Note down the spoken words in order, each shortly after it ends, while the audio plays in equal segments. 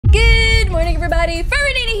everybody, Forever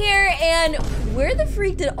Nenaa here, and where the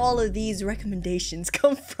freak did all of these recommendations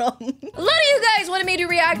come from? A lot of you guys wanted me to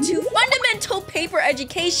react to fundamental paper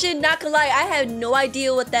education. Not gonna lie, I had no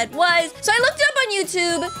idea what that was. So I looked it up on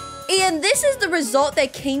YouTube, and this is the result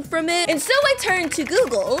that came from it. And so I turned to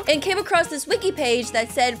Google and came across this wiki page that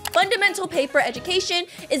said Fundamental Paper Education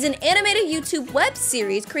is an animated YouTube web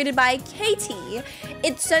series created by Katie.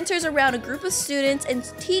 It centers around a group of students and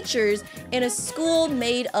teachers in a school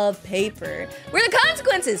made of paper, where the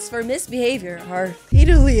consequences for misbehavior are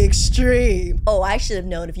fatally extreme. Oh, I should have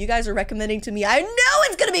known. If you guys are recommending to me, I know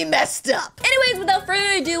it's gonna be messed up. Anyways, without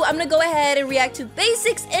further ado, I'm gonna go ahead and react to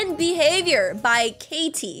Basics in Behavior by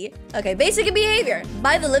Katie. Okay, Basic in Behavior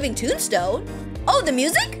by The Living Tombstone. Oh, the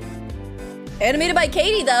music? Animated by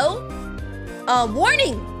Katie, though.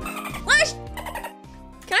 Warning. Flash.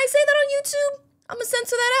 Can I say that on YouTube? I'm gonna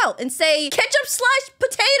censor that out and say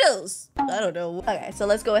ketchup/potatoes. I don't know. Okay, so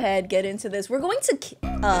let's go ahead, get into this. We're going to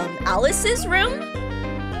Alice's room.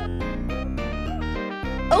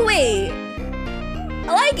 Oh wait,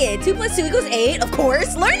 I like it. 2 + 2 = 8, of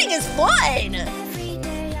course. Learning is fun.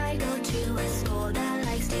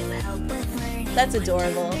 That's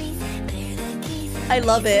adorable. I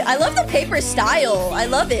love it. I love the paper style. I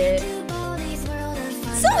love it.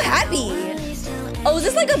 So happy. Oh, is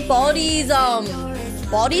this like a Baldi's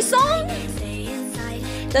Baldi song?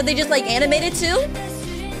 That they just like animated to?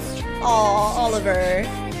 Aw, Oliver.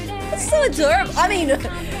 That's so adorable. I mean,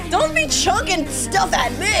 don't be chugging stuff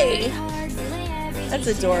at me. That's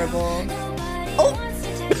adorable. Oh.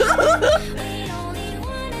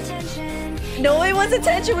 No one wants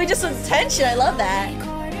attention, we just want attention. I love that.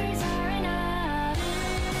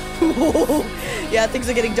 Yeah, things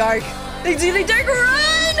are getting dark. Things are getting dark.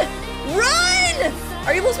 Run! Run!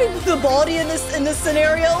 Are you supposed to be the Baldi in this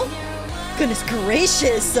scenario? Goodness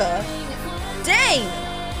gracious. Dang!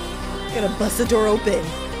 Gonna bust the door open.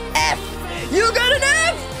 F! You got an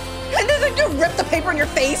F! And then they just rip the paper in your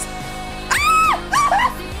face. Ah!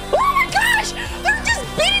 Ah! Oh my gosh! They're just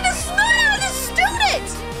beating the snot out of the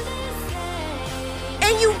students!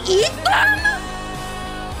 And you eat them?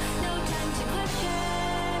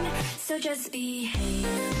 So just behave.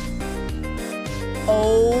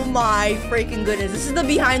 Oh my freaking goodness. This is the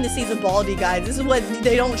behind the scenes of Baldi, guys. This is what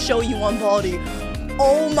they don't show you on Baldi.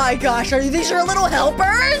 Oh my gosh, are these your little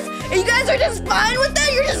helpers? And you guys are just fine with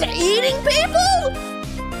that? You're just eating people?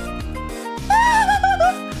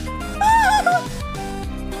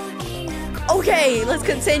 Okay, let's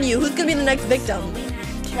continue. Who's gonna be the next victim?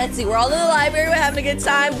 Let's see, we're all in the library, we're having a good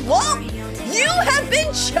time. Whoa! You have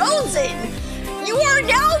been chosen! You are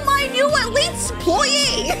now my new elite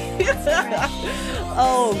employee!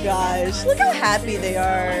 Oh gosh, look how happy they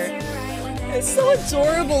are. It's so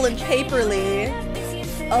adorable and paperly.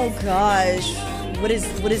 Oh gosh, what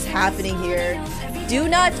is happening here? Do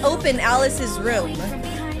not open Alice's room.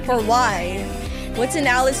 For why? What's in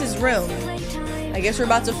Alice's room? I guess we're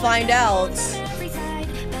about to find out.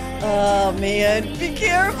 Oh man, be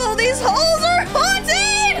careful, these holes are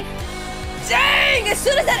haunted! Dang! As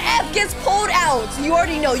soon as that F gets pulled out, you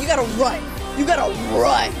already know, you gotta run. You gotta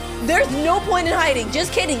run. There's no point in hiding.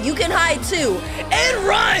 Just kidding, you can hide too. And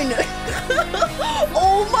run!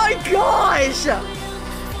 Oh my gosh!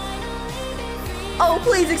 Oh,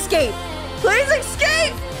 please escape. Please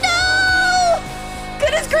escape! No!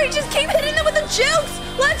 Goodness gracious, keep hitting them with the jukes!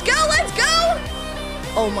 Let's go, let's go!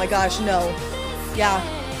 Oh my gosh, no. Yeah.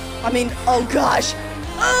 I mean, oh gosh.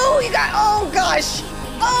 Oh, you got, oh gosh.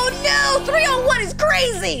 Oh no, 3-on-1 is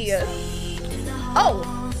crazy. Oh.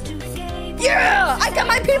 Yeah, I got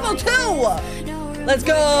my people too. Let's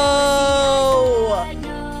go.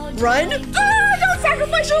 Run. Ah, don't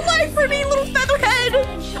sacrifice your life for me, little featherhead.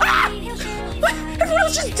 Ah, everyone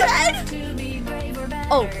else is dead.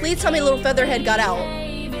 Oh, please tell me little featherhead got out.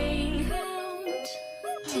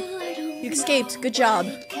 You escaped, good job.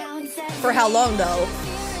 For how long though?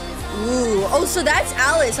 Ooh, oh, so that's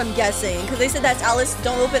Alice, I'm guessing. Because they said that's Alice,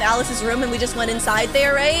 don't open Alice's room, and we just went inside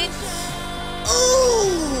there, right?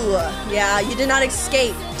 Ooh, yeah, you did not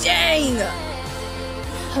escape. Dang!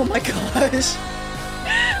 Oh my gosh.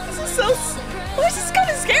 This is so, this is kind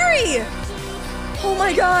of scary. Oh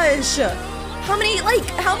my gosh. How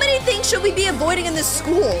many things should we be avoiding in this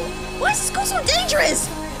school? Why is this school so dangerous?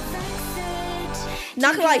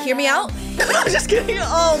 Not gonna lie, hear me out. I'm just kidding.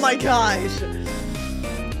 Oh my gosh.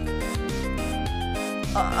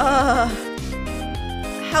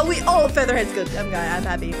 How we? Oh, Featherhead's good. I'm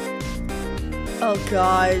happy. Oh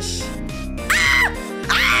gosh. Ah!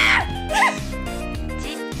 Ah!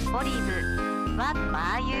 Olive, what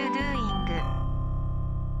are you doing?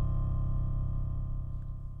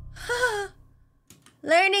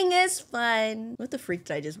 Learning is fun. What the freak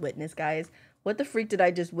did I just witness, guys? What the freak did I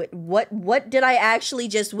just what did I actually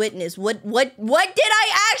just witness? What did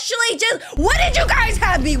I actually just, what did you guys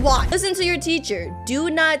have me watch? Listen to your teacher. Do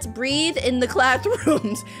not breathe in the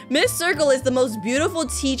classrooms. Miss Circle is the most beautiful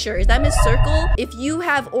teacher. Is that Miss Circle? If you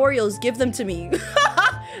have Oreos, give them to me.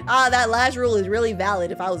 That last rule is really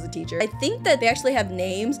valid if I was a teacher. I think that they actually have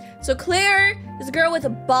names. So Claire is a girl with a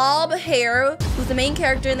bob hair who's the main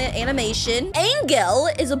character in the animation. Angel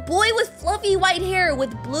is a boy with fluffy white hair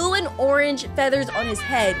with blue and orange feathers on his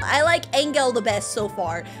head. I like Angel the best so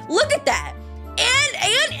far. Look at that.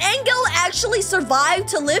 And Angel actually survived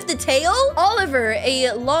to lift the tail. Oliver,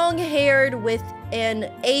 a long-haired with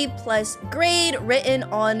an A+ grade written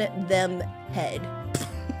on them head.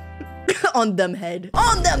 On them head.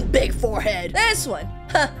 On them big forehead. This one.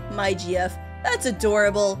 Huh, my GF. That's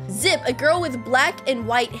adorable. Zip, a girl with black and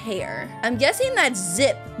white hair. I'm guessing that's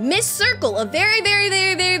Zip. Miss Circle, a very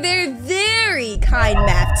kind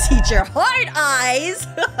math teacher. Hard eyes.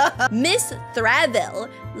 Miss Thravel,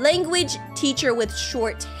 language teacher with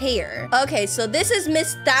short hair. Okay, so this is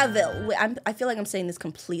Miss Thavel. I feel like I'm saying this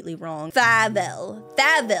completely wrong. Thavel.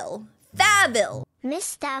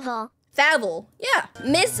 Miss Thavel. Thavel, yeah.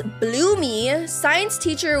 Miss Bloomy, science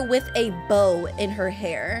teacher with a bow in her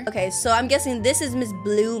hair. Okay, so I'm guessing this is Miss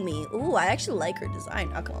Bloomy. Ooh, I actually like her design,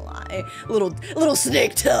 not gonna lie. Little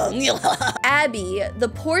snake tongue. Abby, the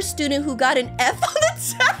poor student who got an F on the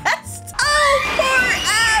test. Oh,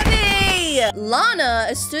 poor Abby! Lana,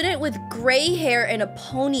 a student with gray hair and a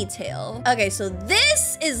ponytail. Okay, so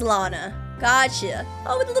this is Lana. Gotcha.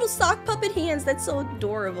 Oh, with the little sock puppet hands, that's so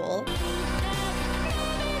adorable.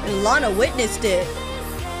 And Lana witnessed it.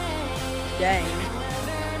 Dang.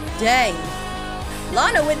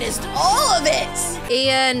 Lana witnessed all of it.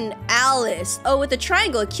 And Alice. Oh, with a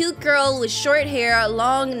triangle. A cute girl with short hair,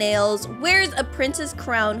 long nails, wears a princess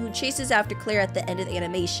crown who chases after Claire at the end of the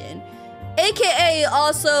animation. AKA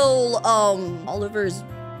also, Oliver's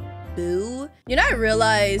boo. You know, I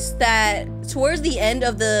realized that towards the end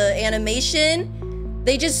of the animation,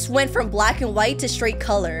 they just went from black and white to straight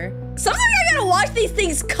color. Sometimes I gotta watch these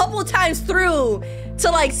things a couple times through to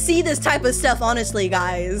like see this type of stuff, honestly,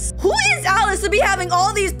 guys. Who is Alice to be having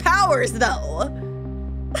all these powers, though?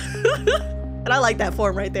 And I like that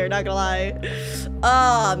form right there, not gonna lie.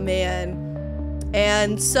 Oh, man.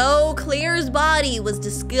 And so Claire's body was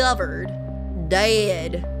discovered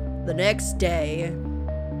dead the next day.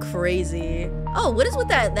 Crazy. Oh, what is with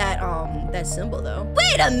that symbol, though?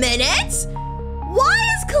 Wait a minute! Why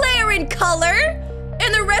is Claire in color?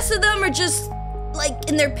 And the rest of them are just, like,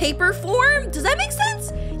 in their paper form? Does that make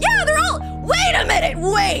sense? Yeah, they're all, wait a minute,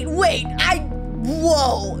 wait, whoa.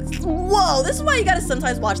 This is why you gotta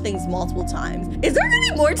sometimes watch things multiple times. Is there gonna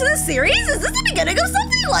be more to this series? Is this the beginning of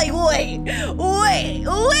something? Like, wait,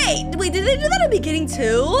 did they do that at the beginning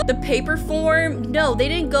too? The paper form? No, they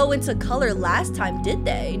didn't go into color last time, did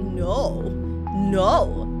they? No.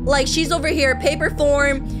 Like, she's over here, paper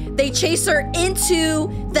form. They chase her into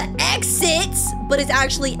the exits, but it's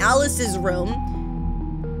actually Alice's room.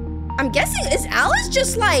 I'm guessing, is Alice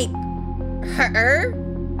just like her?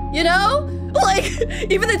 You know? Like,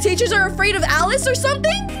 even the teachers are afraid of Alice or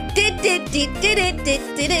something?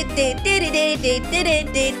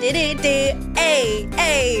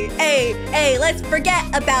 Hey, let's forget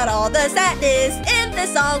about all the sadness. In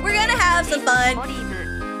this song, we're gonna have some fun. What are you doing?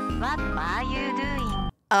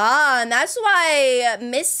 Ah, and that's why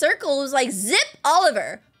Miss Circle was like, Zip,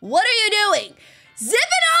 Oliver, what are you doing? Zip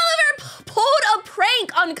and Oliver pulled a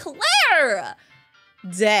prank on Claire.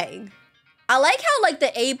 Dang. I like how like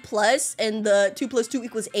the A+ and the 2 + 2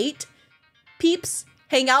 = 8 peeps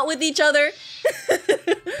hang out with each other.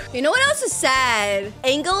 You know what else is sad?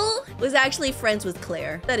 Angel was actually friends with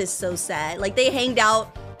Claire. That is so sad. Like, they hanged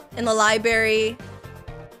out in the library,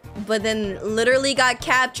 but then literally got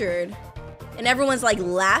captured. And everyone's like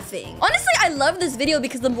laughing. Honestly, I love this video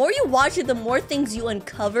because the more you watch it, the more things you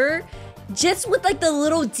uncover. Just with like the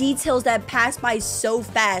little details that pass by so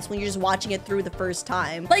fast when you're just watching it through the first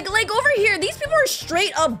time. Like over here, these people are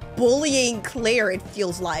straight up bullying Claire, it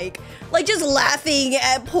feels like. Like, just laughing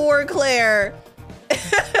at poor Claire.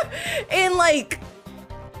 And like,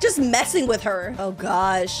 just messing with her. Oh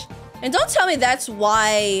gosh. And don't tell me that's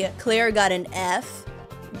why Claire got an F.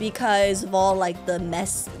 Because of all like the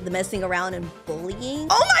messing around and bullying.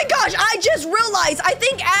 Oh my gosh, I just realized, I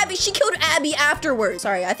think she killed Abby afterwards.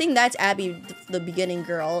 Sorry, I think that's Abby, the beginning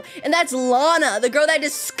girl. And that's Lana, the girl that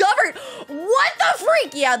discovered, what the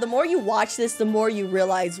freak? Yeah, the more you watch this, the more you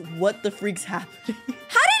realize what the freak's happening.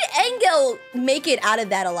 How did Engel make it out of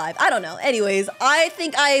that alive? I don't know. Anyways, I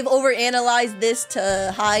think I've overanalyzed this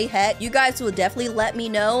to high heck. You guys will definitely let me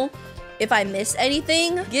know if I miss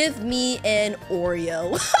anything. Give me an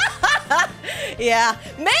Oreo. Yeah,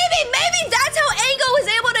 maybe that's how Engel was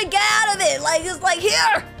able to get out of it. Like, it's like,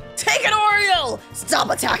 here, take an Oreo. Stop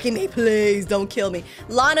attacking me, please. Don't kill me.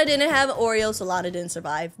 Lana didn't have Oreo, so Lana didn't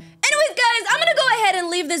survive. Anyways, guys, I'm gonna go ahead and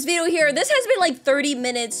leave this video here. This has been like 30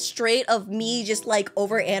 minutes straight of me just like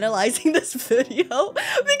overanalyzing this video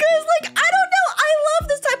because like, I don't know, I love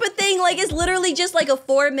this type of thing. Like, it's literally just like a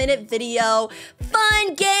 4-minute video,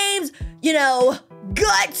 fun games, you know,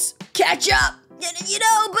 guts, catch up. You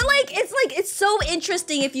know, but like it's so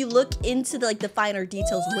interesting if you look into the finer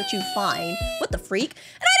details of what you find. What the freak?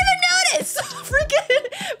 And I didn't even notice.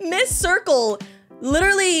 Freaking Miss Circle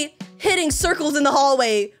literally hitting circles in the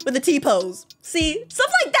hallway with a T-pose. See,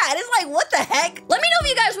 stuff like that. It's like, what the heck? Let me know if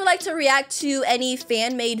you guys would like to react to any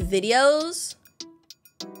fan-made videos.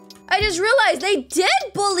 I just realized they did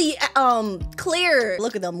bully Clear.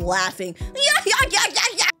 Look at them laughing. Yeah.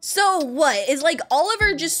 So what? Is like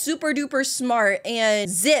Oliver just super duper smart and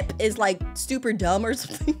Zip is like super dumb or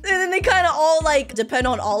something? And then they kind of all like depend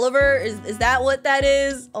on Oliver? Is that what that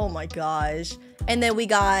is? Oh my gosh. And then we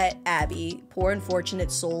got Abby. Poor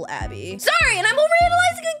unfortunate soul Abby. Sorry, and I'm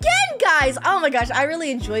overanalyzing again, guys. Oh my gosh, I really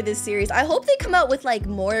enjoyed this series. I hope they come out with like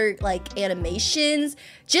more like animations.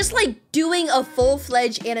 Just like doing a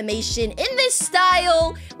full-fledged animation in this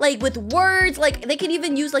style, like with words. Like they can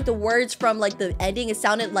even use like the words from like the ending. It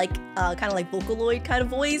sounded like kind of like Vocaloid kind of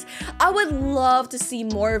voice. I would love to see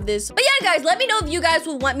more of this. But yeah, guys, let me know if you guys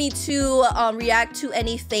would want me to react to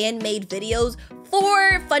any fan-made videos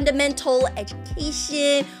for fundamental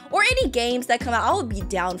education or any games that come out. I would be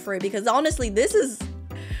down for it because honestly, this is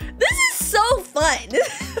so fun.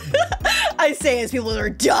 I say as people are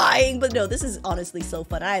dying, but no, this is honestly so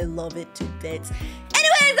fun. I love it to bits.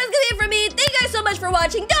 Anyways, that's gonna be it for me. Thank you guys so much for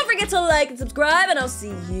watching. Don't forget to like and subscribe, and I'll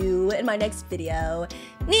see you in my next video.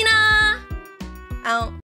 Nenaa out.